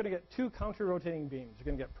now you're going to get two counter-rotating beams. You're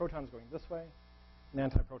going to get protons going this way, and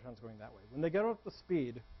antiprotons going that way. When they get up to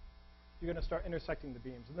speed, you're going to start intersecting the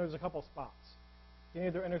beams, and there's a couple spots. You can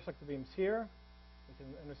either intersect the beams here, you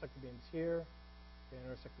can intersect the beams here, you can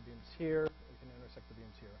intersect the beams here, you can intersect the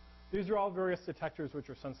beams here. These are all various detectors which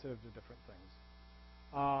are sensitive to different things.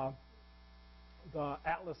 The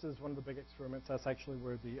Atlas is one of the big experiments. That's actually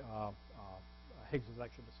where the Higgs was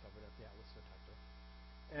actually discovered, at the Atlas detector.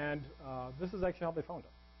 And this is actually how they found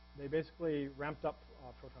it. They basically ramped up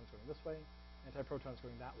protons going this way, antiprotons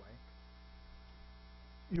going that way.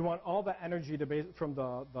 You want all the energy from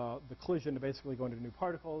the collision to basically go into new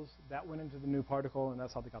particles. That went into the new particle, and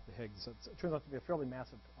that's how they got the Higgs. It turns out to be a fairly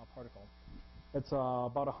massive particle. It's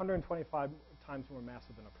about 125 times more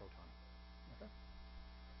massive than a proton. Okay?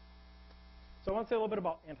 So I want to say a little bit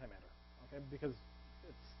about antimatter, okay, because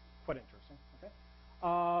it's quite interesting. Okay?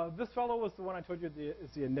 This fellow was the one I told you is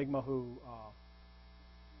the enigma who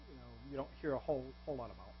you don't hear a whole lot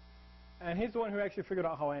about. And he's the one who actually figured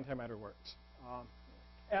out how antimatter works.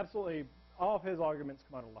 Absolutely, all of his arguments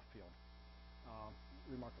come out of left field.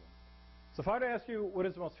 Remarkable. So if I were to ask you what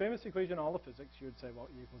is the most famous equation in all of physics, you would say, well,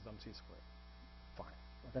 E equals mc squared. Fine.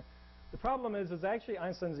 Okay. The problem is actually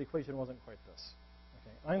Einstein's equation wasn't quite this.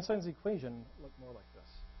 Okay. Einstein's equation looked more like this.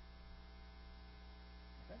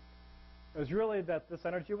 Okay. It was really that this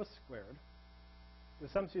energy was squared.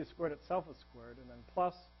 This mc squared itself is squared, and then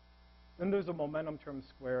plus, then there's a momentum term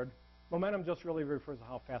squared. Momentum just really refers to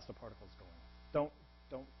how fast a particle is going.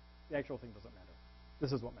 The actual thing doesn't matter.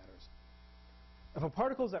 This is what matters. If a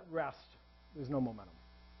particle is at rest, there's no momentum.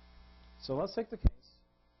 So let's take the case.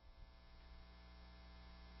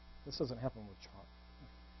 This doesn't happen with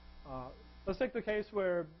chalk. Let's take the case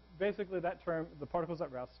where basically that term, the particle's at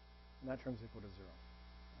rest, and that term's equal to 0.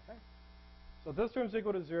 Okay? So this term's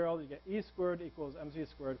equal to 0. You get E squared equals mc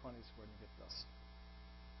squared quantity squared, and you get this.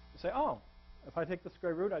 You say, oh, if I take the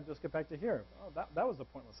square root, I'd just get back to here. Oh, that was a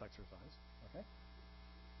pointless exercise. Okay?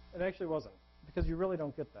 It actually wasn't, because you really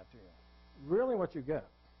don't get that, do you? Really what you get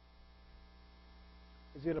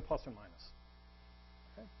is you get a plus or minus.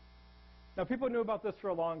 Okay? Now, people knew about this for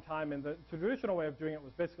a long time, and the traditional way of doing it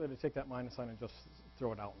was basically to take that minus sign and just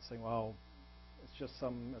throw it out and say, well, it's just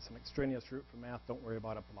it's an extraneous root for math, don't worry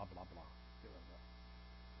about it, blah, blah, blah.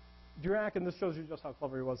 Dirac, and this shows you just how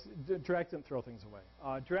clever he was, Dirac didn't throw things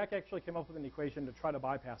away. Dirac actually came up with an equation to try to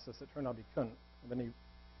bypass this. It turned out he couldn't, and then he,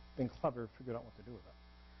 being clever, figured out what to do with it.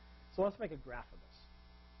 So let's make a graph of this.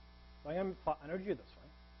 So I'm going to plot energy this way.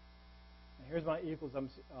 And here's my E equals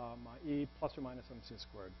MC, my E plus or minus mc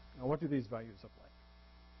squared. Now what do these values look like?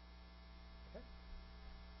 Okay.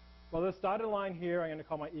 Well, this dotted line here, I'm going to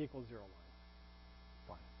call my E equals 0 line.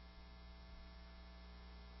 Fine.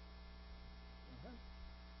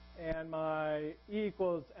 And my E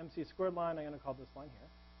equals mc squared line, I'm going to call this line here.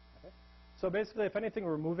 Okay? So basically, if anything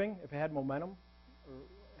were moving, if it had momentum or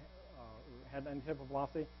had any type of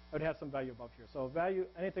velocity, it would have some value above here. So value,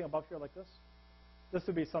 anything above here like this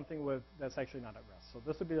would be something that's actually not at rest. So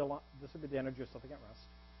this would be the energy of something at rest.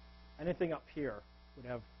 Anything up here would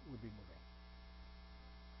be moving.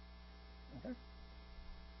 Okay.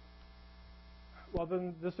 Well,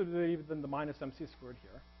 then this would be then the minus mc squared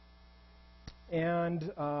here. And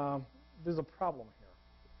there's a problem here.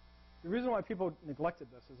 The reason why people neglected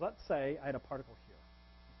this is, let's say I had a particle here.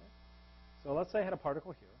 Okay? So let's say I had a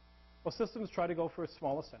particle here. Well, systems try to go for its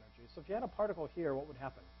smallest energy. So if you had a particle here, what would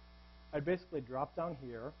happen? I'd basically drop down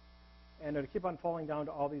here, and it would keep on falling down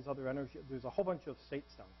to all these other energy. There's a whole bunch of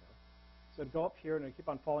states down here. So it'd go up here, and it'd keep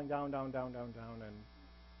on falling down, down, down, down, down, and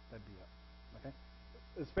that'd be it. Okay?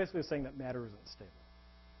 It's basically saying that matter isn't stable.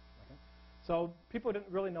 Okay? So people didn't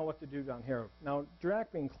really know what to do down here. Now,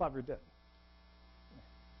 Dirac, being clever, did.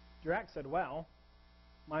 Dirac said, well,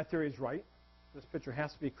 my theory is right. This picture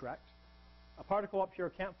has to be correct. A particle up here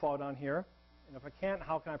can't fall down here. And if it can't,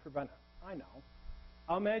 how can I prevent it? I know.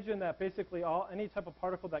 I'll imagine that basically any type of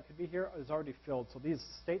particle that could be here is already filled. So these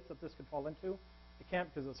states that this could fall into, it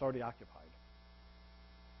can't because it's already occupied.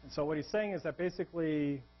 And so what he's saying is that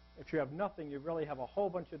basically, if you have nothing, you really have a whole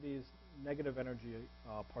bunch of these negative energy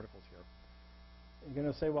particles here. And you're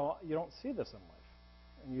going to say, well, you don't see this in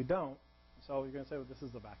life. And you don't. So you're going to say, well, this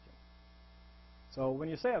is the vacuum. So when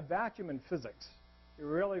you say a vacuum in physics, you're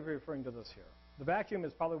really referring to this here. The vacuum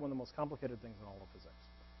is probably one of the most complicated things in all of physics.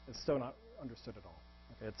 It's still not understood at all.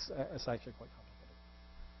 Okay, it's actually quite complicated.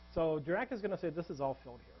 So Dirac is going to say this is all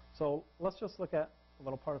filled here. So let's just look at a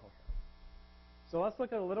little particle here. So let's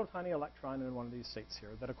look at a little tiny electron in one of these states here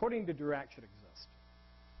that, according to Dirac, should exist.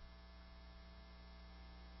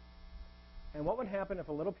 And what would happen if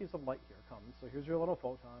a little piece of light here comes? So here's your little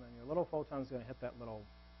photon, and your little photon is going to hit that little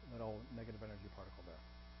negative energy particle there.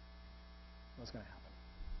 What's going to happen?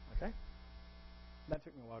 Okay? That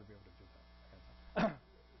took me a while to be able to do that. Okay.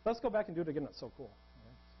 Let's go back and do it again. It's so cool.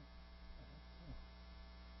 Okay.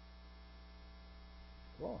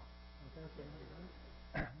 Cool.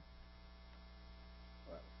 Okay.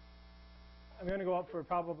 I'm going to go up for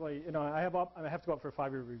probably, I have to go up for a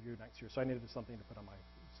 5-year review next year, so I needed something to put on my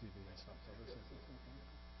CV and stuff. So this is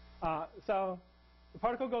okay. So the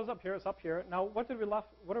particle goes up here. It's up here. Now, what are we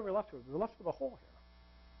left with? We're left with a hole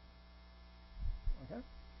here. Okay.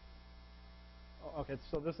 Oh, okay.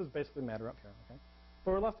 So this is basically matter up here. Okay.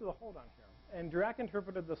 But we're left with a hole down here, and Dirac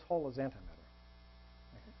interpreted this hole as antimatter.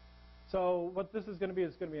 Okay. So what this is going to be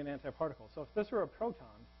an antiparticle. So if this were a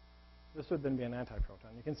proton, this would then be an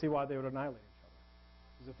antiproton. You can see why they would annihilate each other.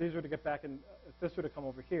 Because if these were to get back, if this were to come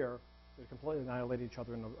over here, they'd completely annihilate each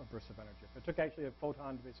other in a burst of energy. If it took actually a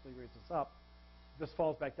photon to basically raise this up, if this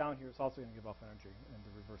falls back down here, it's also going to give off energy in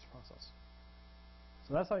the reverse process.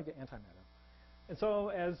 So that's how you get antimatter. And so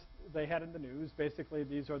as they had in the news, basically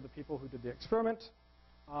these are the people who did the experiment.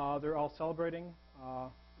 They're all celebrating.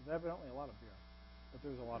 There's evidently a lot of beer, but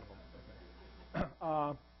there's a lot of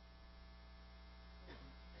them.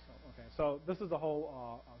 Okay. So this is the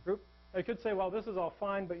whole group. I could say, well, this is all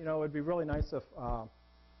fine, but it would be really nice if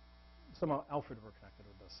somehow Alfred were connected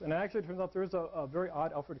with this. And it actually turns out there is a very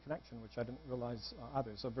odd Alfred connection, which I didn't realize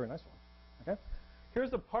either. It's a very nice one. Okay.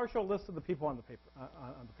 Here's a partial list of the people on the paper.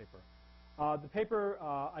 The paper,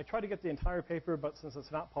 I tried to get the entire paper, but since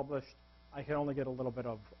it's not published, I can only get a little bit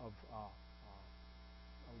of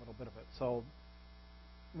it. So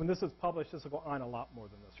when this is published, this will go on a lot more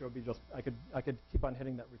than this. It would be just I could keep on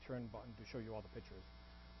hitting that return button to show you all the pictures.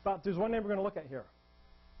 But there's one name we're going to look at here.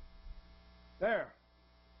 There.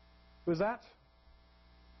 Who's that?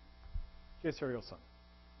 J. Serial's son.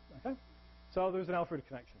 Okay. So there's an Alfred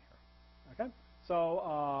connection here. Okay.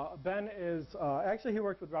 So Ben is actually he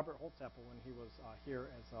worked with Robert Holtzapfel when he was here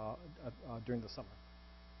as during the summer.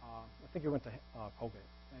 I think he went to Colgate,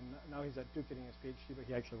 and now he's at Duke getting his PhD, but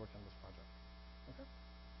he actually worked on this project. Okay.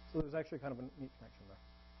 So there's actually kind of a neat connection there.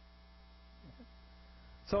 Okay.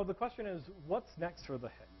 So the question is, what's next for the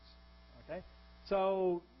Higgs? Okay.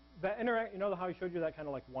 So that how he showed you that kind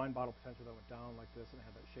of like wine bottle potential that went down like this and it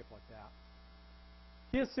had that shape like that.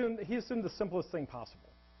 He assumed the simplest thing possible.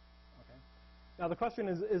 Okay. Now the question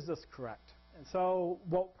is this correct? And so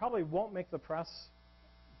what probably won't make the press,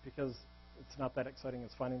 because it's not that exciting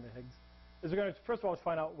as finding the Higgs, is we're going to first of all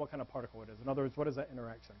find out what kind of particle it is. In other words, what is that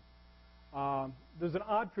interaction? There's an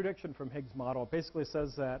odd prediction from Higgs' model. It basically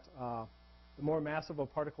says that the more massive a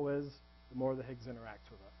particle is, the more the Higgs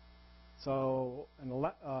interacts with it. So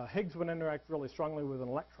Higgs would interact really strongly with an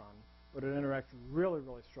electron, but it interacts really,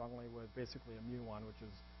 really strongly with basically a muon, which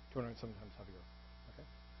is 207 times heavier. Okay?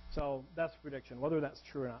 So that's prediction. Whether that's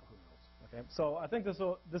true or not, who knows? Okay. So I think this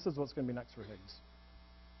is what's going to be next for Higgs.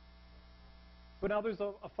 But now there's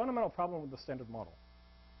a fundamental problem with the standard model.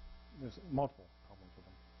 There's multiple problems with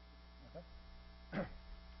them. Okay.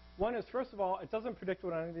 One is, first of all, it doesn't predict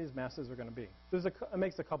what any of these masses are going to be. It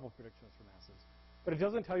makes a couple of predictions for masses. But it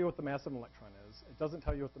doesn't tell you what the mass of an electron is. It doesn't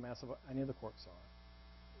tell you what the mass of any of the quarks are.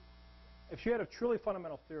 If you had a truly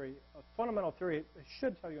fundamental theory, it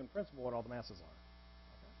should tell you in principle what all the masses are.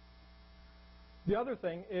 Okay? The other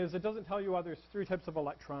thing is it doesn't tell you whether there's 3 types of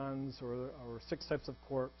electrons or 6 types of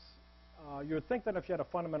quarks. You would think that if you had a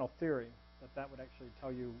fundamental theory, that would actually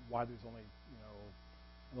tell you why there's only,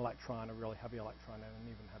 an electron, a really heavy electron, and an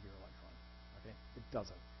even heavier electron. Okay? It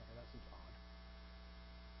doesn't. Okay? That seems odd.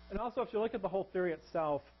 And also, if you look at the whole theory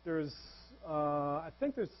itself, I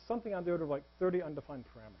think there's something on the order of like 30 undefined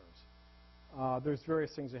parameters. There's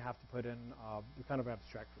various things you have to put in. They're kind of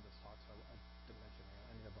abstract for this talk, so I didn't mention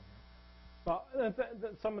any of them here.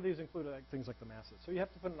 But some of these include things like the masses. So you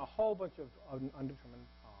have to put in a whole bunch of undetermined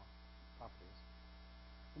properties.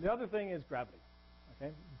 And the other thing is gravity.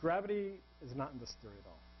 Okay? Gravity is not in this theory at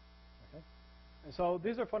all. Okay? And so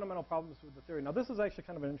these are fundamental problems with the theory. Now, this is actually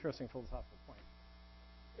kind of an interesting philosophical point.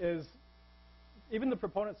 Is even the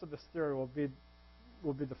proponents of this theory will be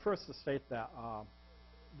the first to state that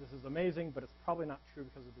this is amazing, but it's probably not true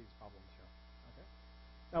because of these problems here. Okay?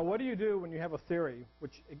 Now, what do you do when you have a theory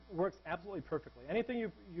which works absolutely perfectly? Anything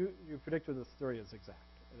you predict with this theory is exact.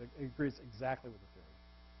 It agrees exactly with the theory,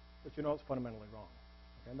 but you know it's fundamentally wrong.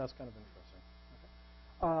 Okay? And that's kind of interesting.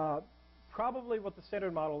 Okay? Probably what the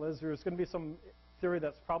standard model is, there's going to be some theory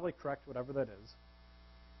that's probably correct, whatever that is.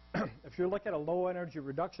 If you look at a low energy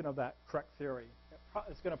reduction of that correct theory,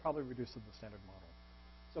 it's going to probably reduce to the standard model.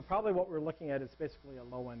 So probably what we're looking at is basically a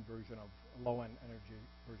low-end energy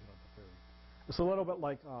version of the theory. It's a little bit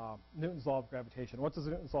like Newton's law of gravitation. What does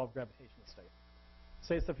Newton's law of gravitation state? It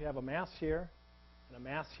states if you have a mass here and a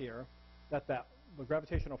mass here, that the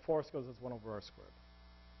gravitational force goes as 1 over r squared.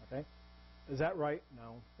 Okay? Is that right?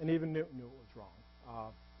 No. And even Newton knew it was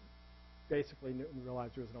wrong. Basically, Newton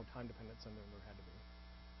realized there was no time dependence in there, and there had to be.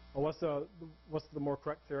 Well, what's the more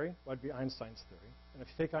correct theory? Well, it'd be Einstein's theory. And if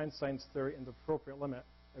you take Einstein's theory in the appropriate limit,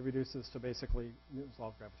 it reduces to basically Newton's law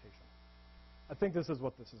of gravitation. I think this is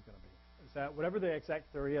what this is going to be. Is that whatever the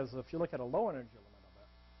exact theory is, if you look at a low energy limit of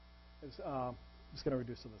it, it's going to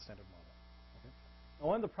reduce to the standard model. Okay? Now,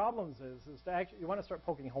 one of the problems is to actually, you want to start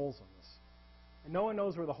poking holes in this. And no one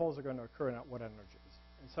knows where the holes are going to occur and at what energies.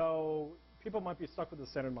 And so people might be stuck with the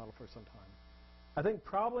standard model for some time. I think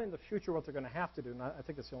probably in the future what they're going to have to do, and I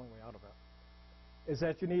think it's the only way out of it, is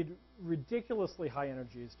that you need ridiculously high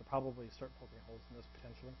energies to probably start poking holes in this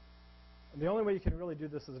potentially. And the only way you can really do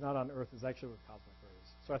this is not on Earth, is actually with cosmic rays.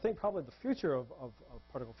 So I think probably the future of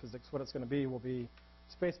particle physics, what it's going to be, will be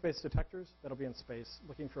space-based detectors that'll be in space,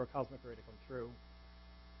 looking for a cosmic ray to come through,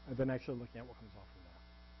 and then actually looking at what comes off from that.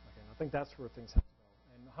 Okay, and I think that's where things have to go.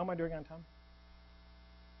 And how am I doing on time?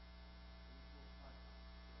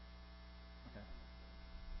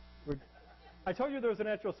 I told you there was a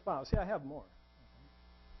natural spouse. Yeah, I have more.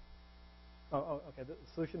 Okay. Oh, okay. The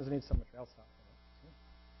solution is need symmetry. I'll stop.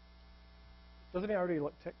 Doesn't he already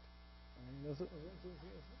look ticked? I mean,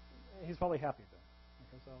 he's probably happy then.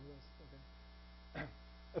 Okay, so okay.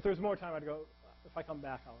 If there's more time, I'd go. If I come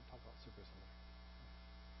back, I'll talk about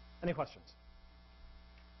supersymmetry. Any questions?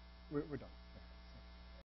 We're done.